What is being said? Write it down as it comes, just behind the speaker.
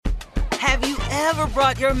Have you ever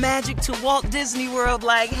brought your magic to Walt Disney World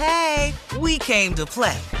like, hey, we came to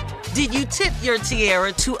play? Did you tip your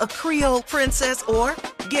tiara to a Creole princess or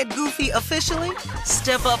get goofy officially?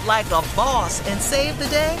 Step up like a boss and save the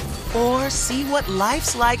day? Or see what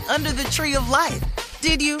life's like under the tree of life?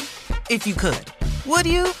 Did you? If you could. Would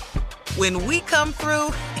you? When we come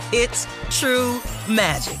through, it's true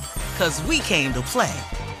magic. 'Cause we came to play.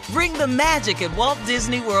 Bring the magic at Walt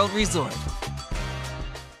Disney World Resort.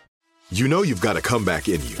 You know you've got a comeback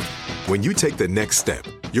in you. When you take the next step,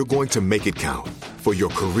 you're going to make it count. For your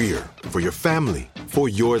career, for your family, for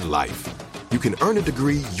your life. You can earn a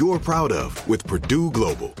degree you're proud of with Purdue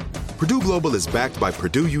Global. Purdue Global is backed by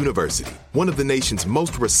Purdue University, one of the nation's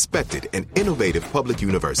most respected and innovative public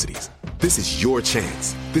universities. This is your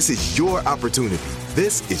chance. This is your opportunity.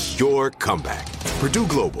 This is your comeback. Purdue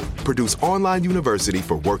Global, Purdue's online university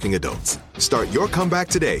for working adults. Start your comeback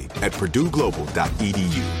today at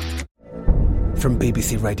purdueglobal.edu. From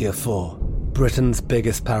BBC Radio 4, Britain's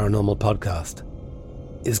biggest paranormal podcast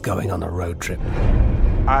is going on a road trip.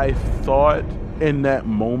 I thought in that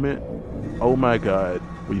moment, oh my God,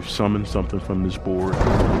 we've summoned something from this board.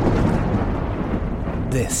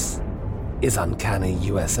 This is Uncanny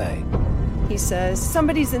USA. He says,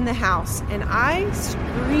 somebody's in the house, and I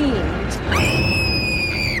screamed.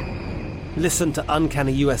 Listen to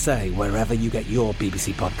Uncanny USA wherever you get your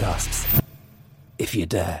BBC podcasts, if you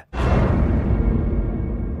dare.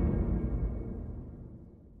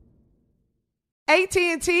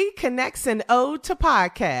 AT&T connects an ode to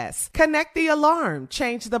podcasts. Connect the alarm.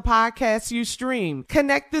 Change the podcast you stream.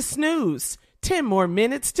 Connect the snooze. 10 more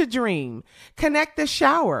minutes to dream. Connect the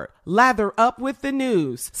shower. Lather up with the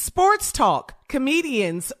news. Sports talk,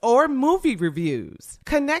 comedians, or movie reviews.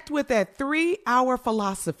 Connect with that 3-hour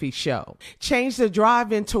philosophy show. Change the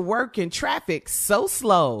drive into work in traffic so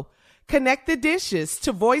slow. Connect the dishes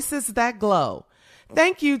to voices that glow.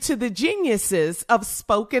 Thank you to the geniuses of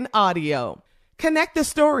spoken audio. Connect the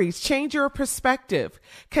stories, change your perspective.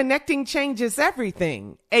 Connecting changes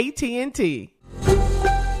everything. AT&T.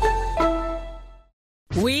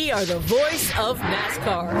 We are the voice of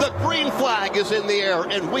NASCAR. The green flag is in the air,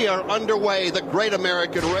 and we are underway. The Great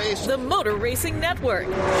American Race. The Motor Racing Network.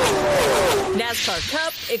 NASCAR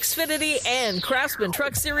Cup, Xfinity, and Craftsman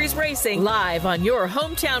Truck Series Racing live on your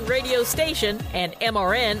hometown radio station and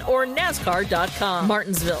MRN or NASCAR.com.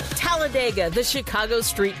 Martinsville, Talladega, the Chicago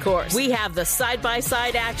Street Course. We have the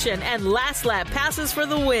side-by-side action and last lap passes for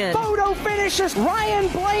the win. Photo finishes.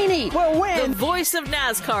 Ryan Blaney will win. The voice of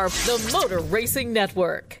NASCAR, the Motor Racing Network.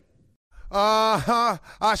 I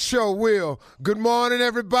sure will. Good morning,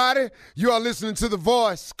 everybody. You are listening to The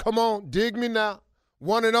Voice. Come on, dig me now.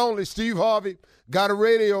 One and only Steve Harvey. Got a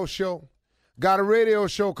radio show. Got a radio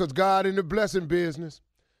show because God in the blessing business.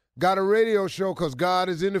 Got a radio show because God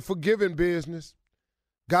is in the forgiving business.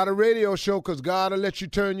 Got a radio show because God will let you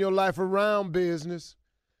turn your life around business.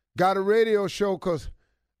 Got a radio show because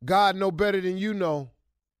God know better than you know.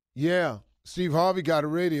 Yeah, Steve Harvey got a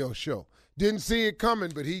radio show. Didn't see it coming,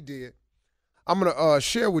 but he did. I'm going to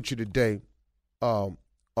share with you today a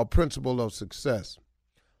principle of success.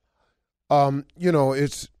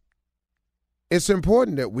 It's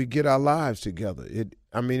important that we get our lives together. It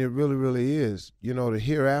really, really is. You know, the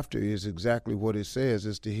hereafter is exactly what it says.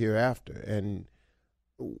 It's the hereafter. And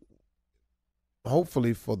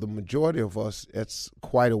hopefully for the majority of us, it's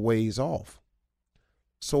quite a ways off.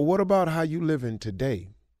 So what about how you living today?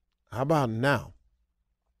 How about now?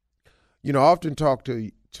 You know, I often talk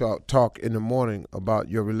in the morning about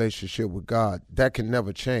your relationship with God. That can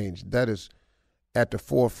never change. That is at the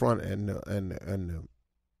forefront and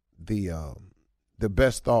the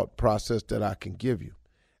best thought process that I can give you.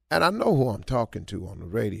 And I know who I'm talking to on the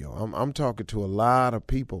radio. I'm talking to a lot of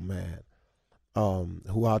people, man,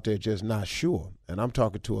 who out there just not sure. And I'm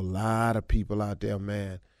talking to a lot of people out there,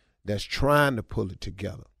 man, that's trying to pull it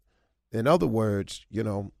together. In other words, you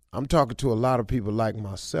know, I'm talking to a lot of people like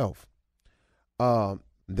myself.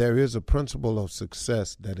 There is a principle of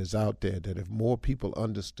success that is out there that if more people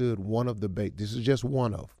understood this is just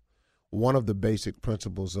one of the basic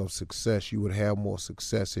principles of success, you would have more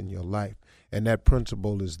success in your life. And that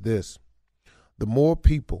principle is this: the more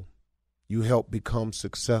people you help become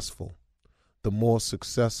successful, the more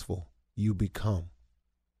successful you become.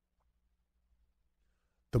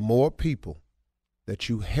 The more people that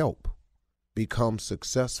you help become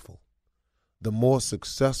successful, the more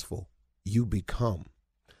successful you become.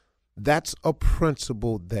 That's a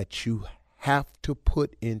principle that you have to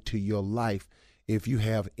put into your life if you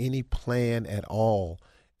have any plan at all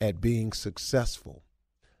at being successful,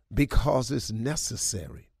 because it's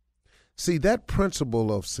necessary. See, that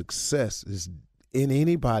principle of success in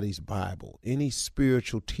anybody's Bible, any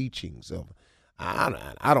spiritual teachings of,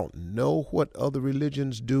 I don't know what other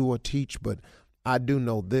religions do or teach, but I do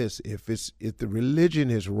know this: if the religion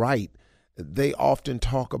is right, they often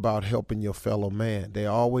talk about helping your fellow man. They're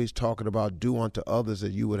always talking about do unto others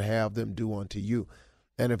as you would have them do unto you.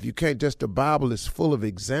 And if you can't, just the Bible is full of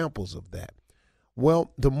examples of that.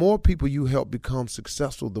 Well, the more people you help become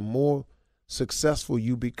successful, the more successful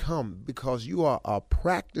you become, because you are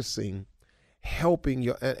practicing helping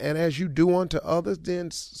your, and as you do unto others, then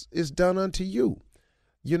it's done unto you.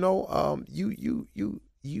 You know,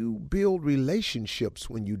 you build relationships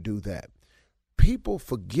when you do that. People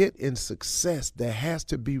forget in success there has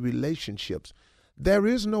to be relationships. There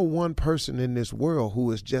is no one person in this world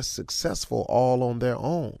who is just successful all on their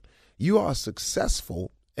own. You are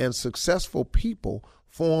successful, and successful people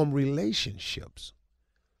form relationships.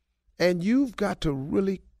 And you've got to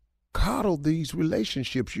really coddle these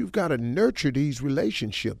relationships. You've got to nurture these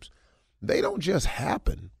relationships. They don't just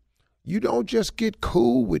happen. You don't just get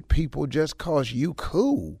cool with people just because you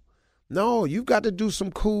cool. No, you've got to do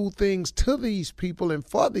some cool things to these people and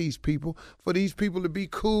for these people to be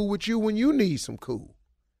cool with you when you need some cool.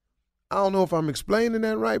 I don't know if I'm explaining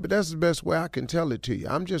that right, but that's the best way I can tell it to you.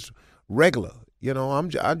 I'm just regular, you know.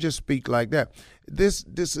 I just speak like that. This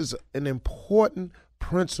is an important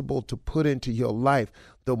principle to put into your life.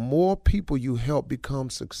 The more people you help become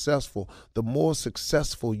successful, the more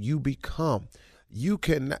successful you become. You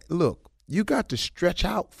can look. You got to stretch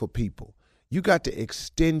out for people. You got to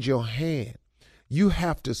extend your hand. You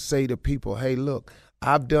have to say to people, hey, look,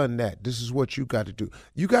 I've done that. This is what you got to do.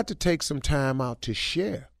 You got to take some time out to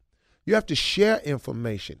share. You have to share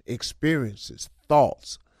information, experiences,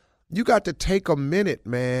 thoughts. You got to take a minute,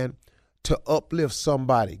 man, to uplift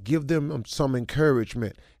somebody. Give them some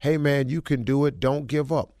encouragement. Hey, man, you can do it. Don't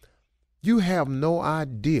give up. You have no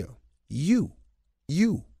idea. You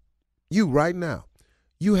right now,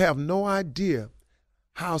 you have no idea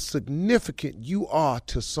how significant you are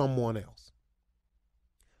to someone else.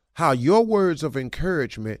 How your words of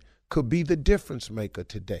encouragement could be the difference maker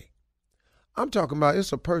today. I'm talking about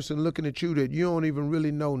it's a person looking at you that you don't even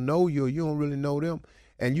really know you, or you don't really know them,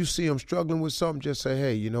 and you see them struggling with something, just say,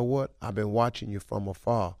 hey, you know what? I've been watching you from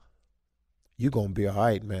afar. You're going to be all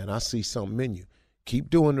right, man. I see something in you. Keep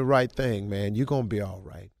doing the right thing, man. You're going to be all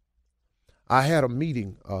right. I had a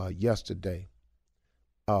meeting yesterday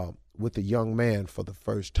with a young man for the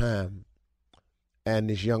first time, and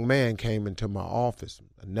this young man came into my office.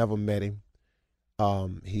 I never met him.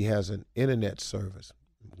 He has an internet service,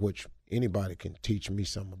 which anybody can teach me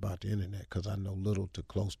something about the internet because I know little to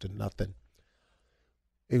close to nothing.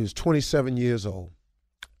 He was 27 years old,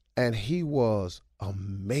 and he was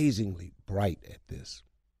amazingly bright at this.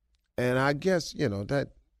 And I guess, you know, that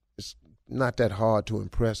it's not that hard to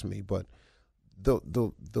impress me, but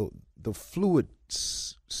the fluid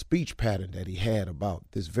speech pattern that he had about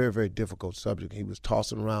this very, very difficult subject, he was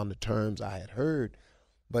tossing around the terms I had heard,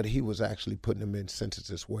 but he was actually putting them in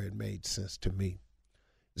sentences where it made sense to me.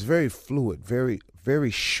 It's very fluid, very, very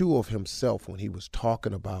sure of himself when he was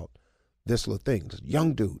talking about this little thing. This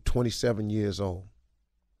young dude, 27 years old.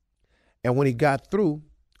 And when he got through,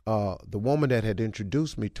 the woman that had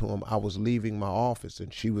introduced me to him, I was leaving my office,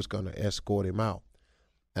 and she was going to escort him out.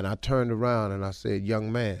 And I turned around and I said, young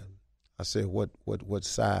man, I said, what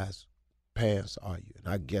size pants are you? And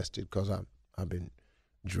I guessed it because I've been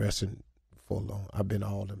dressing for long. I've been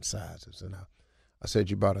all them sizes. And I said,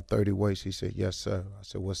 you bought a 30 waist? He said, yes, sir. I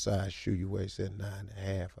said, what size shoe you wear? He said,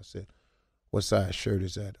 9.5. I said, what size shirt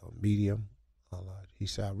is that? A medium? He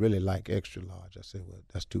said, I really like extra large. I said, well,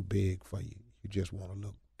 that's too big for you. You just want to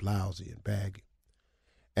look blousy and baggy.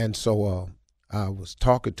 And so I was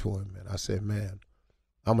talking to him, and I said, man,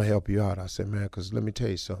 I'm going to help you out. I said, man, because let me tell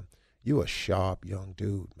you something. You a sharp young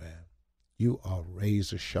dude, man. You are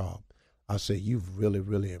razor sharp. I said, you've really,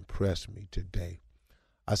 really impressed me today.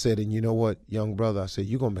 I said, and you know what, young brother? I said,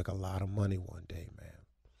 you're going to make a lot of money one day, man.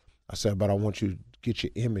 I said, but I want you to get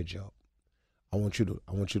your image up. I want you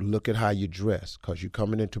to look at how you dress, because you're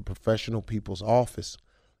coming into professional people's office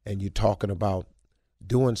and you're talking about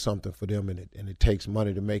doing something for them, and it takes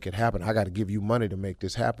money to make it happen. I got to give you money to make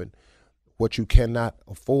this happen. What you cannot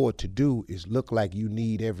afford to do is look like you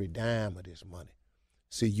need every dime of this money.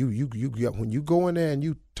 See, you when you go in there and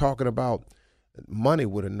you talking about money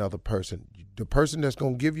with another person, the person that's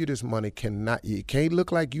going to give you this money can't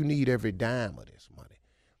look like you need every dime of this money.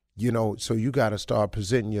 You know, so you got to start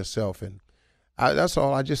presenting yourself. And that's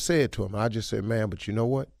all I just said to him. I just said, man, but you know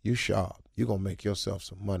what? You sharp. You're going to make yourself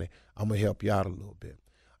some money. I'm going to help you out a little bit.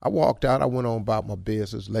 I walked out. I went on about my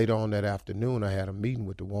business. Later on that afternoon, I had a meeting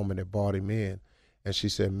with the woman that brought him in, And she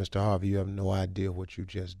said, Mr. Harvey, you have no idea what you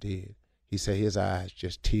just did. He said his eyes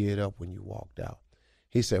just teared up when you walked out.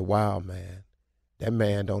 He said, wow, man, that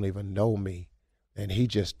man don't even know me. And he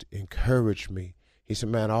just encouraged me. He said,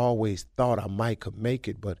 man, I always thought I might could make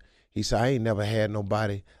it, but he said, I ain't never had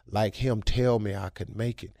nobody like him tell me I could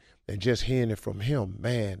make it. And just hearing it from him,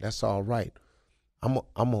 man, that's all right. I'm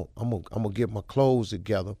gonna get my clothes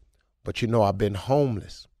together, but I've been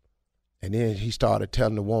homeless. And then he started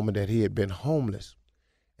telling the woman that he had been homeless.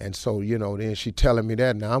 And so, then she telling me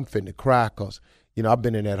that. Now I'm finna cry because, I've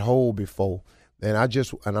been in that hole before. And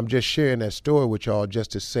I'm just sharing that story with y'all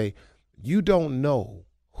just to say, you don't know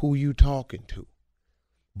who you talking to.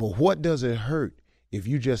 But what does it hurt if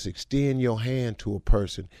you just extend your hand to a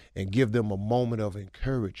person and give them a moment of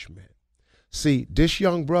encouragement? See, this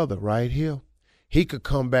young brother right here, he could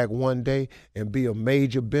come back one day and be a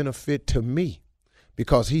major benefit to me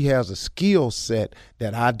because he has a skill set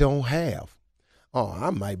that I don't have. Oh, I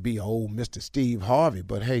might be old Mr. Steve Harvey,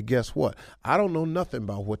 but hey, guess what? I don't know nothing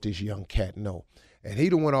about what this young cat know. And he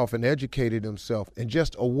done went off and educated himself. And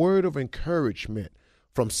just a word of encouragement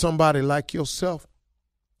from somebody like yourself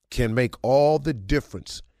can make all the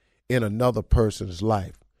difference in another person's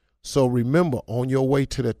life. So remember, on your way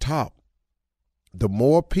to the top, the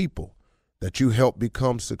more people that you help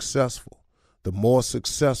become successful, the more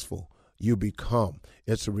successful you become.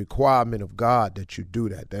 It's a requirement of God that you do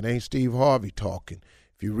that. That ain't Steve Harvey talking.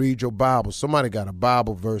 If you read your Bible, somebody got a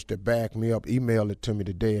Bible verse that back me up, email it to me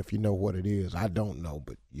today if you know what it is. I don't know,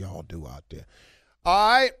 but y'all do out there.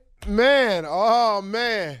 All right, man. Oh,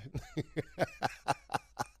 man.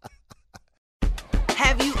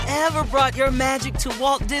 Have you ever brought your magic to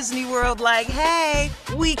Walt Disney World like, hey,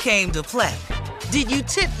 we came to play? Did you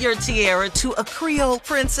tip your tiara to a Creole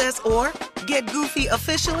princess or get goofy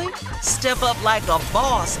officially? Step up like a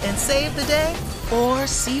boss and save the day? Or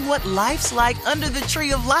see what life's like under the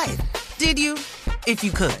tree of life? Did you? If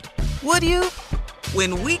you could. Would you?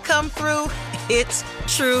 When we come through, it's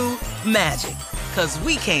true magic. 'Cause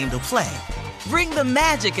we came to play. Bring the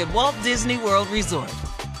magic at Walt Disney World Resort.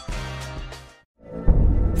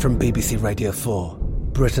 From BBC Radio 4,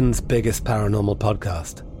 Britain's biggest paranormal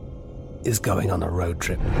podcast is going on a road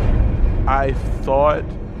trip. I thought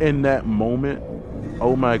in that moment,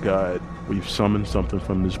 oh my God, we've summoned something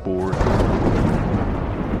from this board.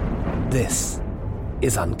 This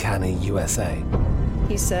is Uncanny USA.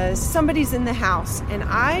 He says, somebody's in the house, and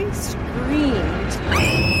I screamed.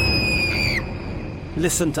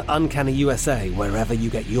 Listen to Uncanny USA wherever you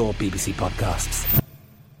get your BBC podcasts,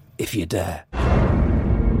 if you dare.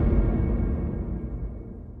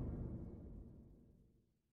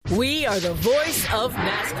 We are the voice of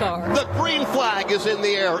NASCAR. The green flag is in the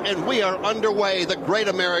air, and we are underway. The Great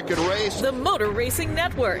American Race. The Motor Racing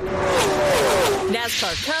Network.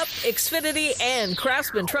 NASCAR Cup, Xfinity, and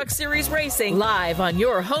Craftsman Truck Series Racing live on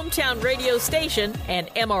your hometown radio station and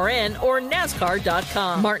MRN or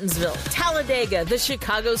NASCAR.com. Martinsville, Talladega, the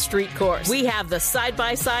Chicago Street Course. We have the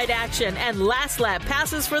side-by-side action and last lap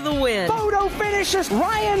passes for the win. Photo finishes.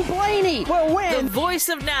 Ryan Blaney will win. The voice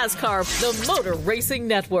of NASCAR, the Motor Racing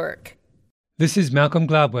Network. This is Malcolm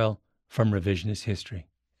Gladwell from Revisionist History.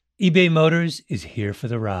 eBay Motors is here for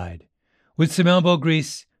the ride. With some elbow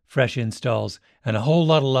grease, fresh installs, and a whole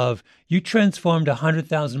lot of love, you transformed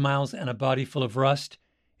 100,000 miles and a body full of rust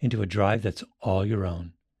into a drive that's all your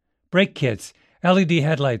own. Brake kits, LED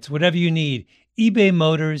headlights, whatever you need, eBay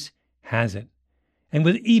Motors has it. And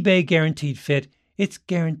with eBay Guaranteed Fit, it's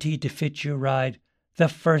guaranteed to fit your ride the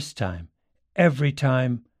first time, every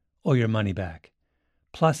time, or your money back.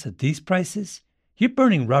 Plus, at these prices, you're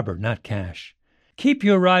burning rubber, not cash. Keep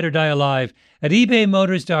your ride or die alive at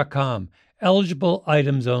ebaymotors.com. Eligible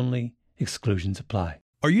items only. Exclusions apply.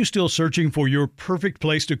 Are you still searching for your perfect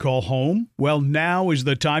place to call home? Well, now is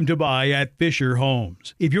the time to buy at Fisher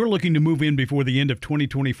Homes. If you're looking to move in before the end of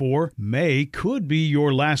 2024, May could be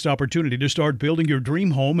your last opportunity to start building your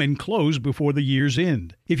dream home and close before the year's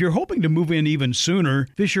end. If you're hoping to move in even sooner,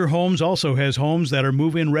 Fisher Homes also has homes that are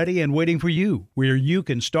move-in ready and waiting for you, where you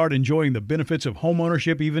can start enjoying the benefits of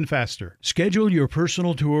homeownership even faster. Schedule your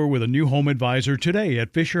personal tour with a new home advisor today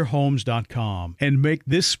at FisherHomes.com and make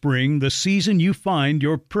this spring the season you find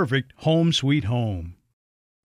your perfect home sweet home.